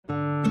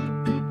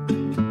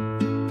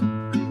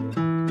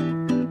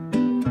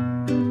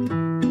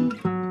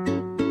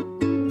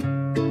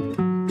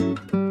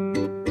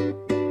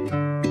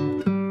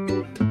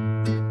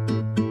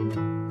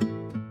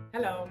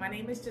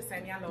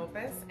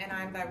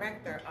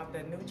Director of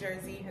the New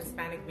Jersey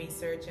Hispanic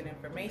Research and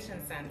Information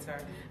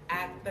Center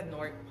at the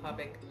Newark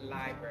Public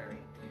Library,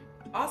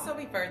 also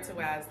referred to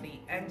as the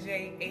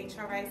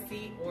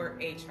NJHRIC or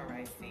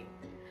HRIC.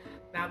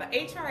 Now, the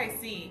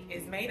HRIC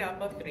is made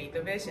up of 3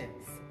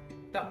 divisions.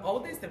 The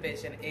oldest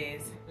division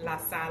is La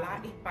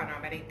Sala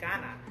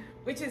Hispanoamericana,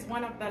 which is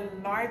one of the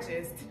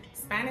largest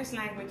Spanish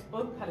language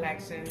book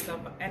collections of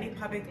any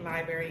public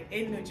library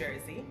in New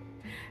Jersey.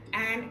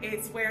 And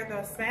it's where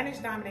the Spanish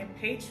dominant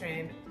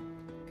patron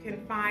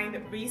can find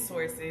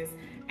resources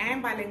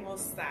and bilingual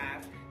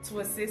staff to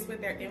assist with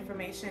their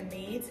information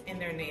needs in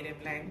their native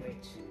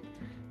language.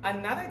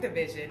 Another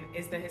division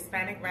is the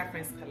Hispanic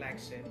Reference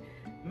Collection,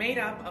 made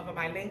up of a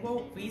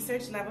bilingual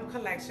research-level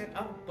collection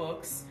of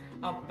books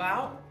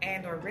about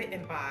and or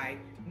written by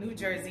New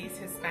Jersey's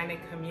Hispanic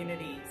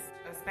communities,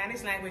 a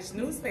Spanish language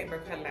newspaper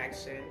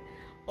collection,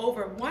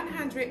 over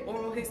 100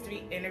 oral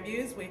history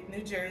interviews with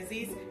New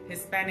Jersey's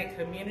Hispanic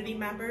community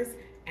members,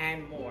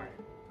 and more.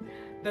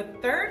 The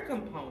third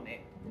component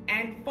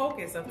and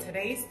focus of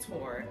today's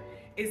tour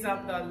is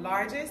of the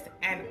largest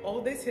and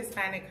oldest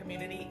Hispanic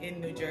community in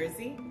New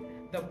Jersey,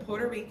 the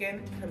Puerto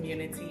Rican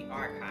Community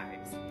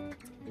Archives.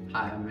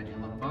 Hi, I'm Enya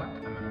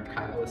Laumbach. I'm an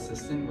archival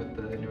assistant with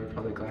the Newark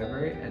Public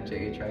Library,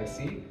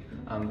 NJHRIC.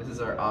 This is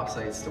our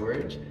offsite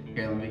storage.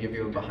 Here, let me give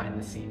you a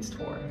behind-the-scenes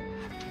tour.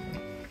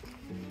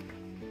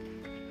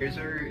 Here's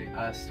where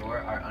we store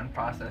our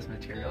unprocessed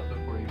materials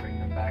before we bring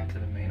them back to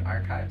the main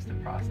archives to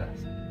process.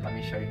 Let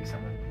me show you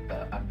some of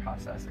the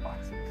unprocessed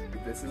boxes.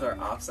 This is our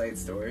offsite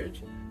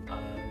storage.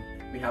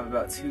 We have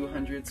about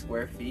 200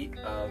 square feet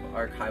of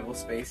archival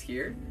space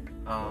here.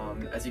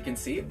 As you can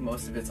see,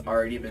 most of it's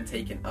already been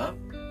taken up.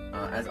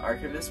 As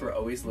archivists, we're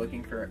always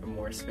looking for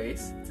more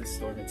space to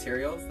store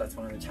materials. That's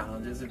one of the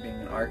challenges of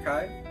being an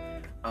archive.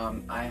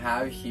 I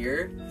have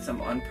here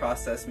some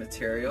unprocessed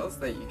materials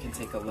that you can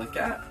take a look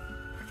at.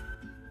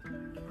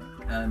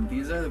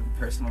 These are the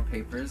personal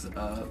papers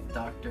of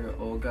Dr.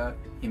 Olga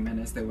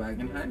Jimenez de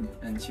Wagenheim,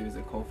 and she was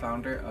a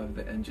co-founder of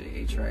the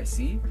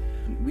NJHRIC.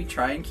 We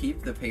try and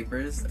keep the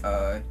papers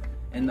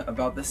in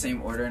about the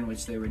same order in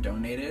which they were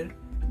donated.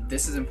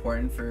 This is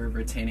important for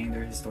retaining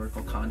their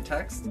historical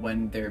context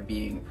when they're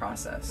being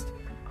processed.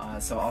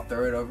 So I'll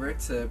throw it over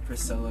to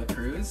Priscila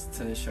Cruz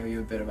to show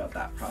you a bit about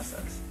that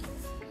process.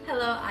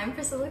 Hello, I'm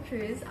Priscila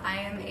Cruz. I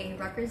am a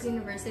Rutgers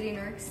University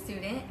Newark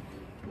student.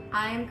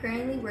 I am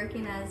currently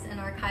working as an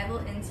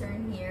archival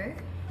intern here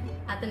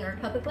at the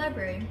Newark Public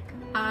Library.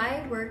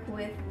 I work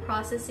with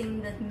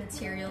processing the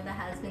material that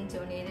has been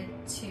donated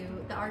to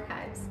the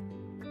archives.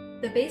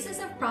 The basis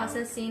of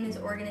processing is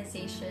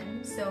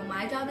organization, so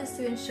my job is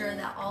to ensure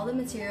that all the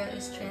material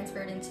is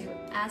transferred into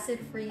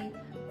acid-free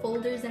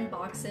folders and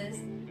boxes,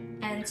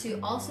 and to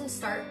also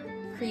start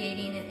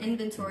creating an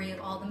inventory of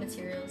all the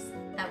materials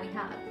that we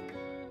have.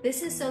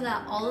 This is so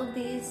that all of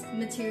these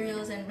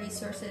materials and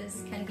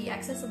resources can be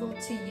accessible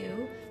to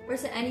you or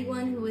to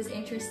anyone who is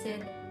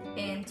interested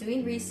in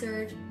doing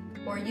research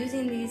or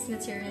using these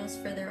materials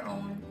for their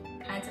own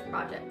kinds of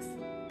projects.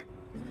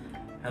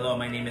 Hello,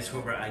 my name is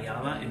Juber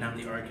Ayala and I'm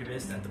the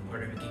archivist at the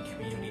Puerto Rican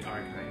Community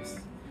Archives.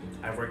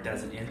 I've worked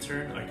as an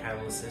intern,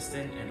 archival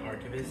assistant, and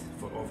archivist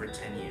for over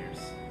 10 years.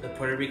 The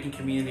Puerto Rican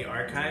Community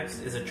Archives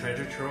is a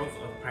treasure trove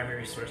of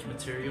primary source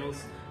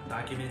materials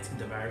documenting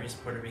the various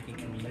Puerto Rican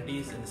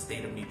communities in the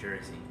state of New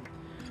Jersey.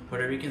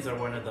 Puerto Ricans are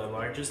one of the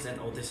largest and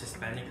oldest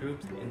Hispanic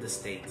groups in the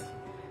state.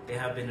 They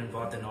have been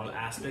involved in all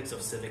aspects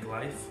of civic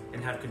life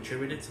and have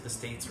contributed to the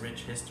state's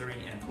rich history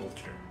and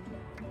culture.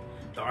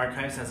 The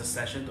archives has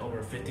accessioned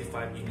over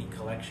 55 unique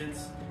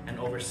collections and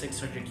over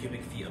 600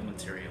 cubic feet of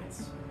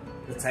materials.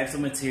 The types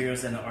of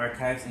materials in the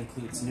archives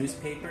includes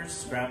newspapers,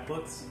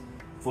 scrapbooks,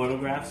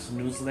 photographs,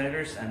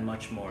 newsletters, and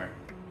much more.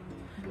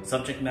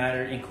 Subject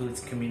matter includes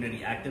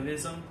community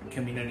activism,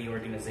 community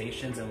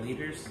organizations and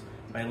leaders,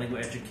 bilingual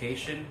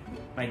education,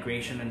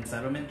 migration and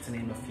settlement, to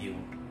name a few.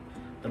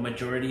 The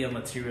majority of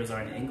materials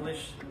are in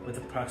English, with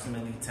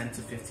approximately 10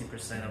 to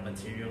 15% of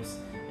materials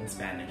in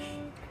Spanish.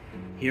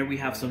 Here we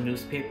have some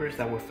newspapers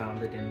that were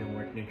founded in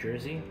Newark, New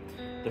Jersey.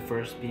 The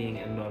first being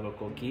El Nuevo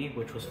Coquí,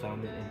 which was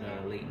founded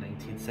in the late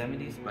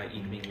 1970s by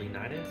Irving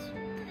Linares.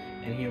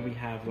 And here we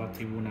have La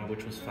Tribuna,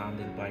 which was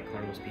founded by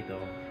Carlos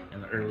Pidal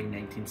in the early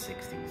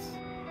 1960s.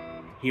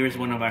 Here is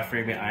one of our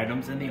favorite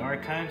items in the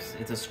archives.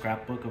 It's a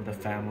scrapbook of the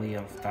family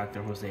of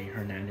Dr. Jose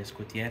Hernandez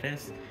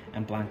Gutierrez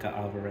and Blanca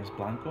Alvarez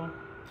Blanco.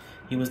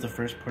 He was the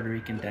first Puerto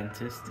Rican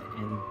dentist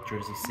in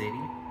Jersey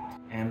City.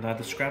 And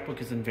the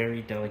scrapbook is in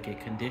very delicate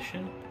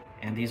condition.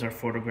 And these are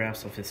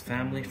photographs of his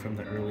family from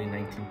the early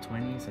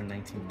 1920s and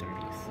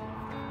 1930s.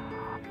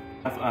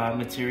 We have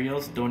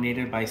materials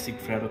donated by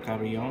Sigfredo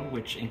Carrion,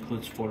 which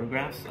includes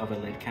photographs of a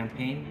lead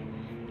campaign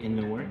in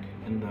Newark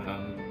in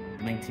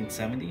the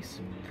 1970s.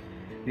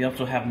 We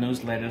also have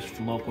newsletters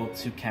local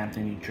to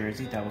Canton, New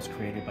Jersey that was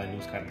created by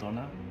Luz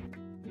Cardona.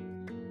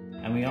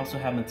 And we also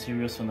have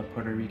materials from the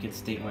Puerto Rican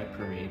statewide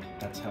parade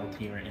that's held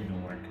here in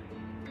Newark.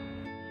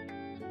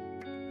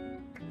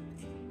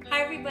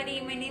 Hi everybody.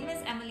 everybody. My name is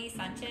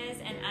Sánchez,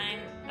 and I'm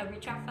a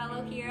Reach Out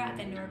Fellow here at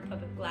the Newark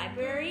Public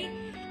Library.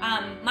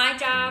 My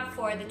job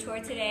for the tour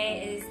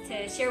today is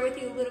to share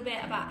with you a little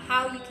bit about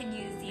how you can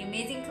use the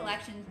amazing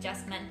collections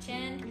just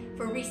mentioned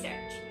for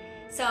research.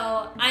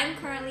 So I'm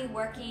currently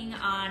working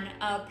on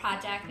a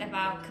project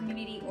about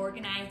community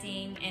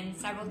organizing in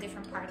several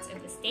different parts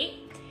of the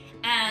state.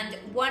 And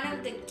one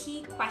of the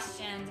key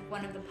questions of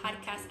one of the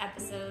podcast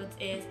episodes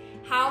is,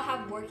 how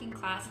have working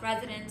class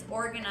residents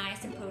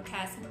organized to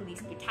protest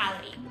police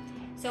brutality?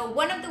 So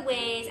one of the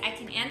ways I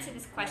can answer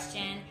this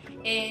question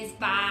is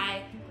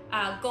by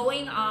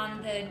going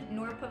on the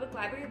Newark Public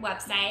Library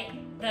website.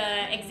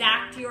 The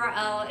exact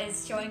URL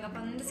is showing up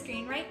on the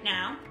screen right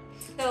now.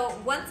 So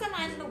once I'm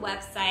on the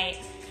website,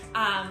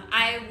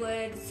 I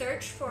would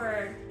search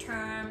for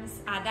terms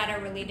that are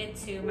related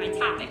to my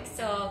topic.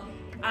 So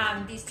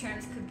these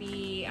terms could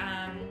be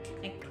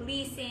like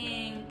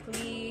policing,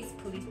 police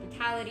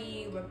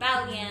brutality,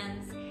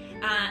 rebellions,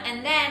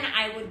 and then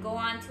I would go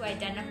on to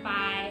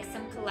identify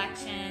some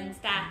collections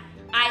that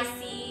I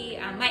see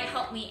might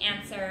help me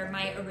answer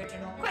my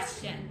original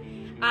question.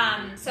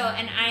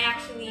 And I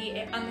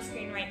actually, on the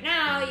screen right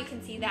now, you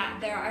can see that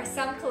there are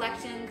some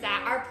collections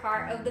that are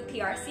part of the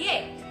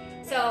PRCA.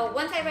 So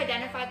once I've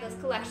identified those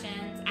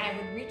collections, I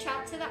would reach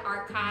out to the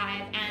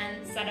archive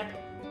and set up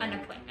an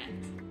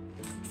appointment.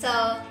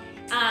 So,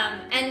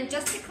 and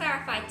just to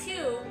clarify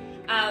too,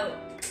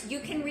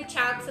 you can reach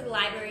out to the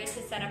library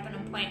to set up an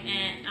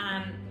appointment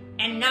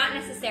and not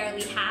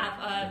necessarily have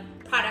a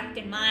product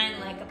in mind,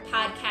 like a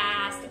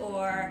podcast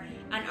or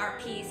an art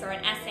piece or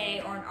an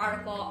essay or an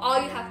article.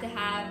 All you have to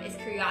have is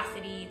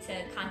curiosity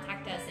to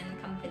contact us and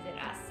come visit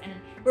us. And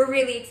we're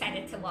really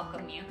excited to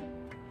welcome you.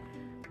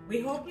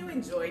 We hope you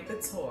enjoyed the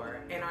tour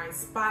and are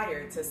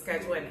inspired to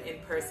schedule an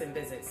in-person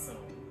visit soon.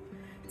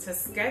 To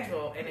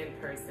schedule an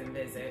in-person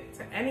visit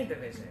to any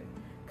division,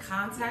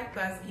 contact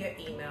us via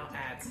email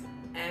at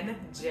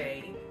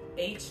njhric@npl.org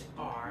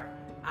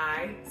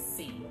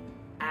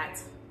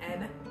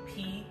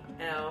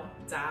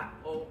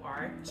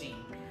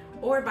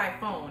or by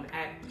phone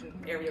at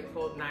area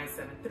code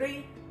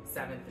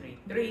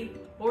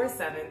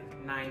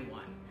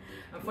 973-733-4791.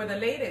 And for the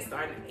latest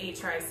on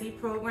HRIC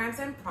programs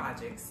and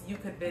projects, you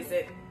could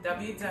visit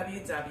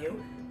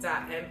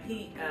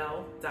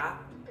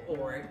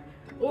www.npl.org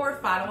or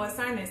follow us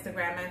on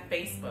Instagram and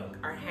Facebook.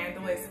 Our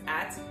handle is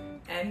at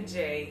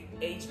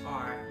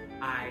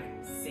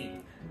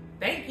NJHRIC.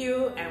 Thank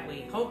you, and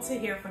we hope to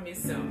hear from you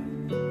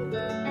soon.